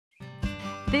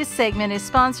This segment is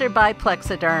sponsored by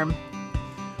Plexaderm.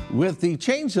 With the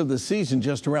change of the season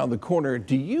just around the corner,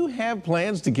 do you have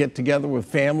plans to get together with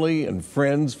family and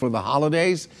friends for the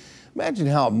holidays? Imagine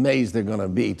how amazed they're going to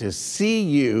be to see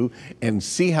you and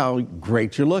see how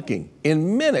great you're looking.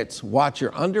 In minutes, watch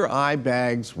your under-eye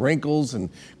bags, wrinkles, and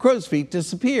crow's feet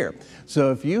disappear.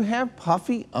 So if you have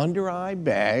puffy under-eye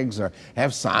bags or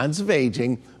have signs of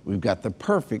aging, we've got the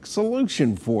perfect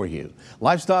solution for you.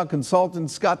 Lifestyle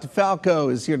consultant Scott DeFalco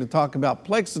is here to talk about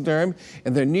Plexaderm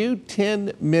and their new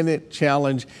 10-minute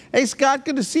challenge. Hey, Scott,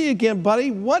 good to see you again,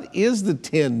 buddy. What is the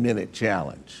 10-minute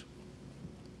challenge?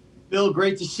 Bill,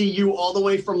 great to see you all the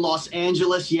way from Los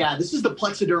Angeles. Yeah, this is the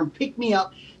Plexaderm Pick Me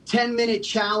Up 10-minute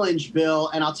challenge, Bill.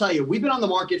 And I'll tell you, we've been on the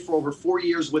market for over 4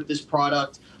 years with this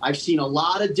product. I've seen a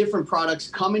lot of different products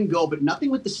come and go, but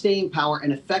nothing with the staying power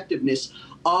and effectiveness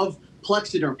of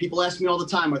Plexaderm. People ask me all the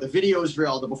time, are the videos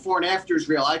real? The before and after is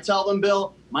real? I tell them,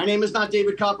 Bill, my name is not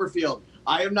David Copperfield.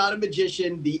 I am not a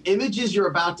magician. The images you're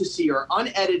about to see are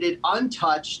unedited,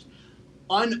 untouched,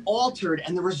 unaltered,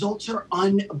 and the results are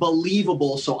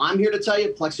unbelievable. So I'm here to tell you,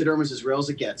 Plexaderm is as real as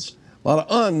it gets. A lot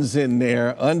of uns in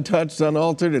there, untouched,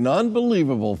 unaltered, and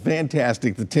unbelievable.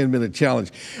 Fantastic, the 10-minute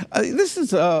challenge. This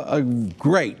is a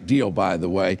great deal, by the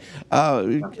way.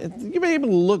 You'll be able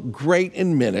to look great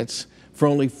in minutes for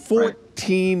only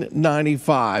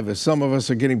 $14.95, as some of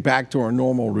us are getting back to our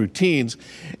normal routines.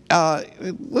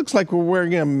 It looks like we're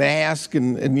wearing a mask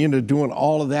and you know, doing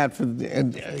all of that.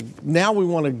 And now we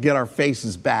want to get our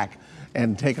faces back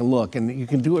and take a look. And you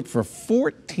can do it for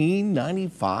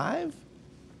 $14.95?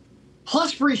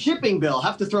 Plus free shipping, Bill.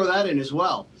 Have to throw that in as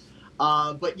well.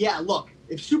 But yeah, look,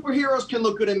 if superheroes can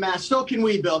look good in masks, so can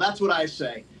we, Bill. That's what I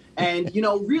say. And, you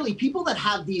know, really, people that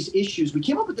have these issues, we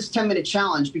came up with this 10-minute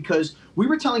challenge because we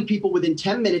were telling people within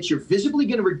 10 minutes, you're visibly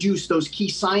going to reduce those key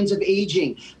signs of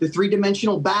aging, the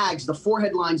three-dimensional bags, the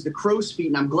forehead lines, the crow's feet.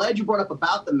 And I'm glad you brought up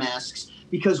about the masks,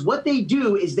 because what they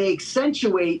do is they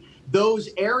accentuate those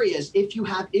areas if you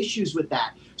have issues with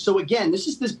that. So again, this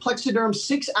is this Plexaderm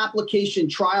 6-application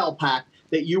trial pack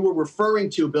that you were referring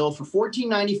to, Bill, for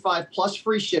 $14.95 plus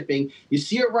free shipping. You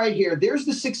see it right here. There's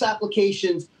the 6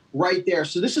 applications right there.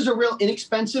 So this is a real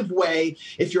inexpensive way,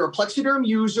 if you're a Plexaderm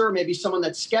user, maybe someone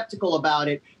that's skeptical about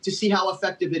it, to see how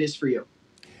effective it is for you.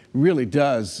 Really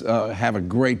does have a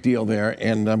great deal there,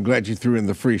 and I'm glad you threw in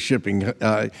the free shipping.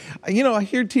 You know, I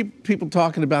hear people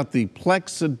talking about the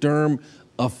Plexaderm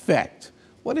effect.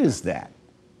 What is that?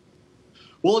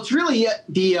 Well, it's really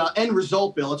the end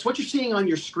result, Bill. It's what you're seeing on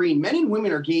your screen. Men and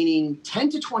women are gaining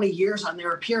 10 to 20 years on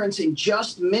their appearance in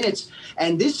just minutes,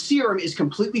 and this serum is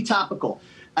completely topical.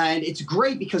 And it's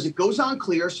great because it goes on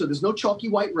clear, so there's no chalky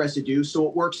white residue, so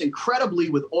it works incredibly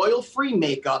with oil-free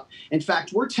makeup. In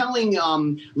fact, we're telling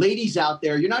ladies out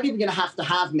there, you're not even going to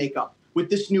have makeup with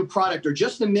this new product, or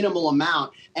just a minimal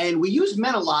amount. And we use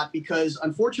men a lot because,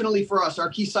 unfortunately for us, our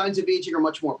key signs of aging are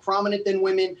much more prominent than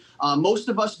women. Most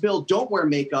of us, Bill, don't wear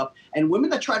makeup. And women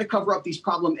that try to cover up these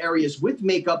problem areas with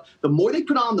makeup, the more they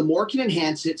put on, the more it can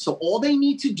enhance it. So all they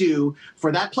need to do for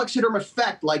that Plexaderm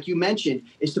effect, like you mentioned,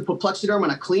 is to put Plexaderm on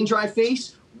a clean, dry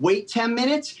face, wait 10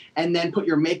 minutes, and then put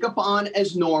your makeup on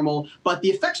as normal. But the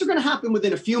effects are going to happen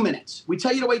within a few minutes. We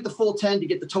tell you to wait the full 10 to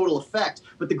get the total effect.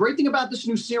 But the great thing about this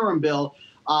new serum, Bill,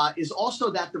 is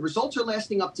also that the results are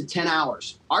lasting up to 10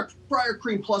 hours. Our prior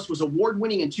Cream Plus was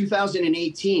award-winning in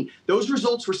 2018. Those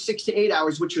results were 6 to 8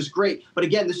 hours, which was great. But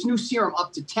again, this new serum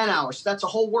up to 10 hours. So that's a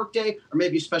whole workday or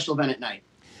maybe a special event at night.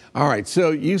 All right,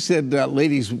 so you said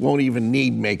ladies won't even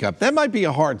need makeup. That might be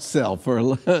a hard sell for a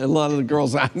lot of the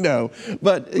girls I know,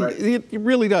 but right. It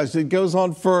really does. It goes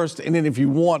on first, and then if you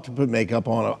want to put makeup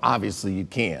on, obviously you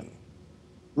can.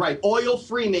 Right,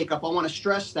 oil-free makeup, I want to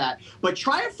stress that. But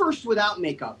try it first without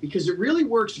makeup, because it really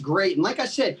works great. And like I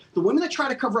said, the women that try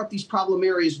to cover up these problem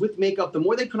areas with makeup, the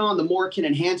more they put on, the more it can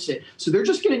enhance it. So they're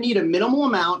just going to need a minimal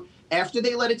amount. After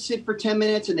they let it sit for 10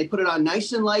 minutes and they put it on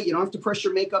nice and light, you don't have to press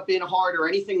your makeup in hard or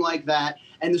anything like that.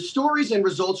 And the stories and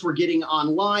results we're getting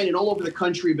online and all over the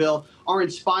country, Bill, are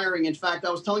inspiring. In fact, I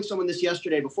was telling someone this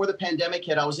yesterday. Before the pandemic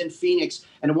hit, I was in Phoenix,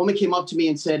 and a woman came up to me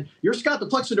and said, "You're Scott the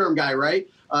Plexaderm guy, right?"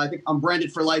 I think I'm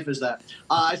branded for life as that.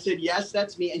 I said, "Yes,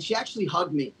 that's me." And she actually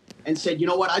hugged me and said, "You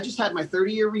know what? I just had my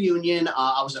 30-year reunion.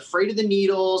 I was afraid of the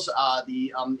needles.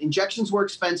 The injections were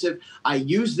expensive. I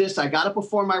used this. I got it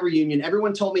before my reunion.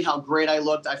 Everyone told me how great I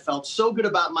looked. I felt so good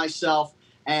about myself.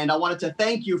 And I wanted to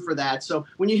thank you for that." So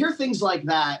when you hear things like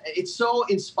that, it's so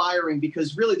inspiring,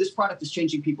 because really this product is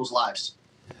changing people's lives.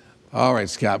 All right,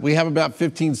 Scott, we have about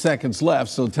 15 seconds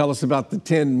left. So tell us about the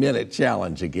 10-minute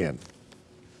challenge again.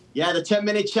 Yeah, the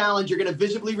 10-minute challenge. You're going to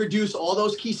visibly reduce all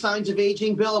those key signs of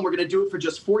aging, Bill, and we're going to do it for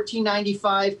just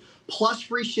 $14.95 plus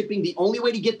free shipping. The only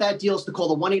way to get that deal is to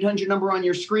call the 1-800 number on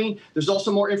your screen. There's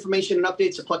also more information and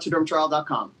updates at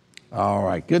plexadermtrial.com. All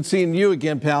right, good seeing you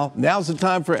again, pal. Now's the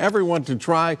time for everyone to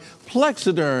try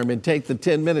Plexaderm and take the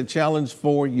 10-minute challenge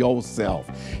for yourself.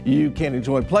 You can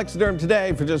enjoy Plexaderm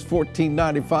today for just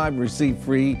 $14.95 and receive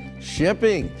free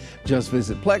shipping. Just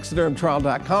visit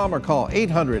plexadermtrial.com or call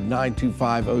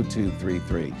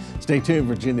 800-925-0233. Stay tuned.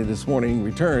 Virginia This Morning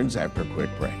returns after a quick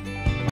break.